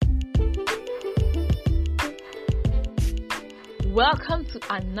Welcome to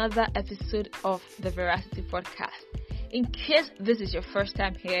another episode of the Veracity Podcast. In case this is your first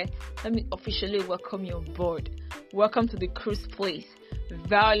time here, let me officially welcome you on board. Welcome to the cruise place,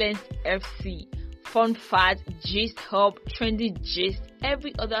 Violence FC, Fun Facts, Gist Hub, Trendy Gist,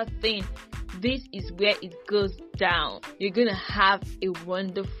 every other thing. This is where it goes down. You're gonna have a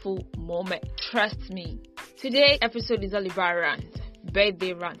wonderful moment. Trust me. Today's episode is all about rants.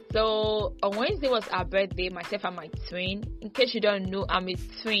 Birthday rant. So on Wednesday was our birthday, myself and my twin. In case you don't know, I'm a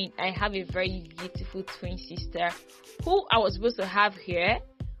twin. I have a very beautiful twin sister who I was supposed to have here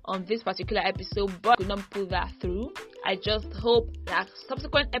on this particular episode, but could not pull that through. I just hope that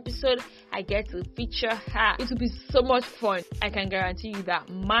subsequent episode I get to feature her. It will be so much fun. I can guarantee you that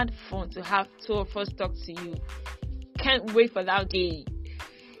mad fun to have two of us talk to you. Can't wait for that day.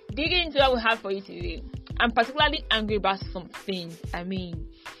 Digging into what we have for you today. I'm particularly angry about some things.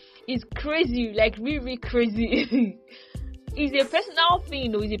 It's crazy, like really crazy. It's a personal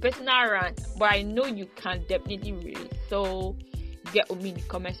thing, it's a personal rant, but I know you can definitely relate. So get with me in the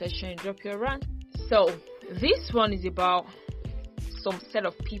comment section and drop your rant. So this one is about some set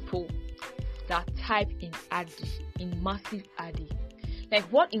of people that type in Addy, in massive Addy. Like,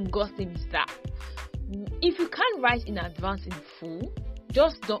 what in God's name is that? If you can't write in advance in full,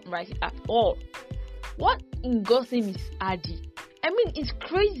 just don't write it at all. What in God's name is Addy? It's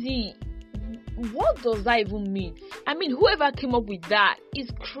crazy. What does that even mean? Whoever came up with that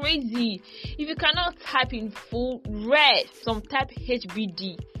is crazy. If you cannot type in full, read some type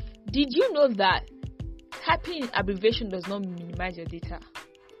HBD. Did you know that typing in abbreviation does not minimize your data?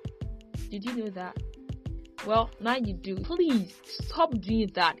 Did you know that? Well, now you do. Please stop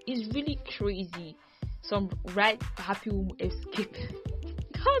doing that. It's really crazy. Some right happy woman escape.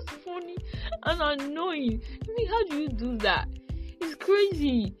 That's funny and annoying. How do you do that? It's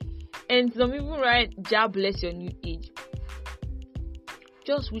crazy. And some people write, "Jah bless your new age."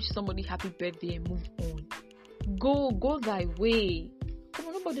 Just wish somebody happy birthday and move on. Go thy way. Come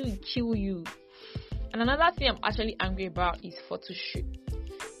on, nobody will kill you. And another thing I'm actually angry about is photo shoot.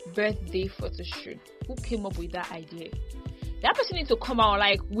 Birthday photo shoot. Who came up with that idea? That person needs to come out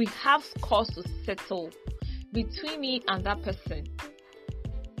like, we have scores to settle between me and that person.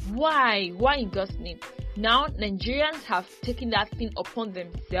 Why in God's name? Now Nigerians have taken that thing upon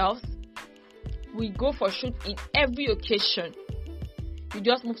themselves. We go for a shoot in every occasion. You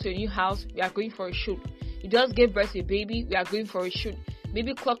just moved to a new house, we are going for a shoot. You just gave birth to a baby, we are going for a shoot.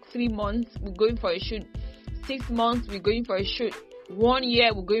 Maybe clock 3 months, we're going for a shoot. 6 months, we're going for a shoot. 1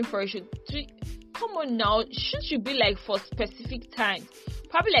 year, we're going for a shoot. 3. Come on now, shoot should be like for specific times.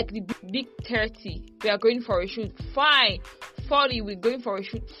 Probably like the big 30, we are going for a shoot. Fine. 40, we're going for a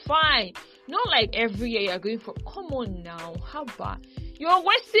shoot. Fine. Not like every year you're going for. Come on now, how about? You're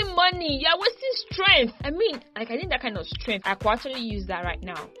wasting money. You're wasting strength. I need that kind of strength. I could actually use that right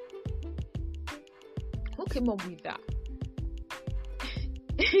now. Who came up with that?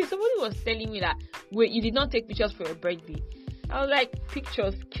 Somebody was telling me that, wait, you did not take pictures for your birthday. I was like,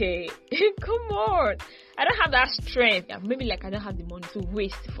 pictures, okay. Come on. I don't have that strength. Maybe I don't have the money to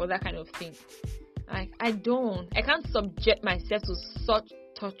waste for that kind of thing. I can't subject myself to such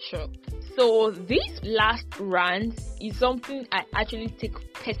torture. So this last rant is something I actually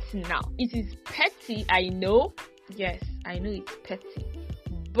take personal. It is petty, I know. Yes, I know it's petty.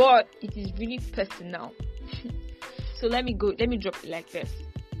 But it is really personal. So let me drop it like this.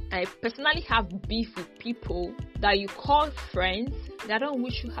 I personally have beef with people that you call friends that don't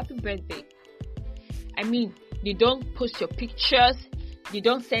wish you happy birthday. They don't post your pictures. They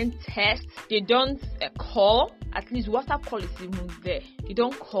don't send texts. They don't call. At least WhatsApp call is even there. They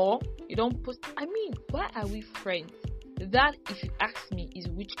don't call. They don't post. Why are we friends? That, if you ask me, is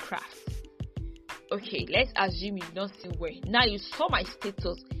witchcraft. Okay, let's assume you don't see where. Now you saw my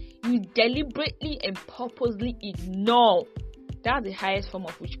status. You deliberately and purposely ignore. That's the highest form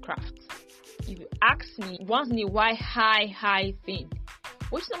of witchcraft. If you ask me, once in a while, high thing.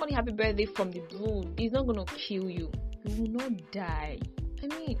 Wish somebody happy birthday from the blue. It's not gonna kill you. You will not die.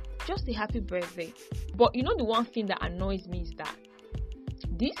 Just a happy birthday. But the one thing that annoys me is that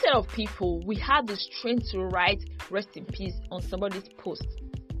this set of people, we have the strength to write rest in peace on somebody's post.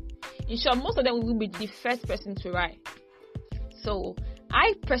 In short, most of them will be the first person to write. So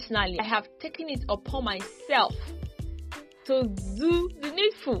I have taken it upon myself to do the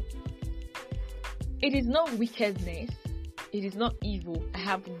needful. It is not wickedness. It is not evil. I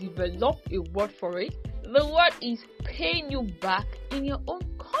have developed a word for it. The word is paying you back in your own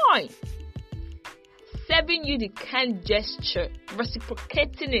coin. Serving you the kind gesture.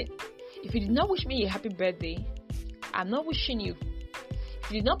 Reciprocating it. If you did not wish me a happy birthday, I'm not wishing you.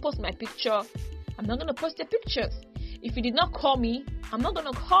 If you did not post my picture, I'm not going to post your pictures. If you did not call me, I'm not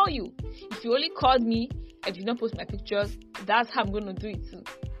going to call you. If you only called me and did not post my pictures, that's how I'm going to do it too.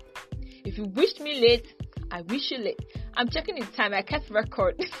 If you wished me late, I wish you late. I'm checking the time. I kept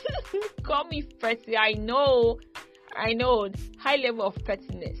record. Call me petty. I know. High level of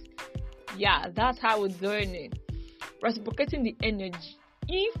pettiness. Yeah, that's how we're doing it. Reciprocating the energy.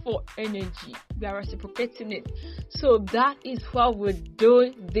 E for energy. We are reciprocating it. So that is what we're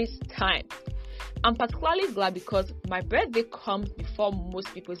doing this time. I'm particularly glad because my birthday comes before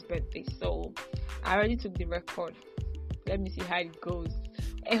most people's birthday. So I already took the record. Let me see how it goes.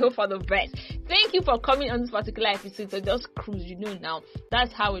 I hope for the best. Thank you for coming on this particular episode. So just cruise, now.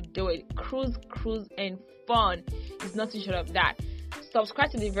 That's how we do it. Cruise, and fun. It's nothing short of that.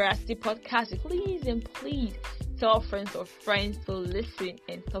 Subscribe to the Veracity Podcast. Please and please tell friends or friends to listen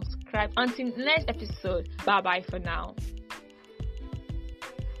and subscribe. Until next episode. Bye-bye for now.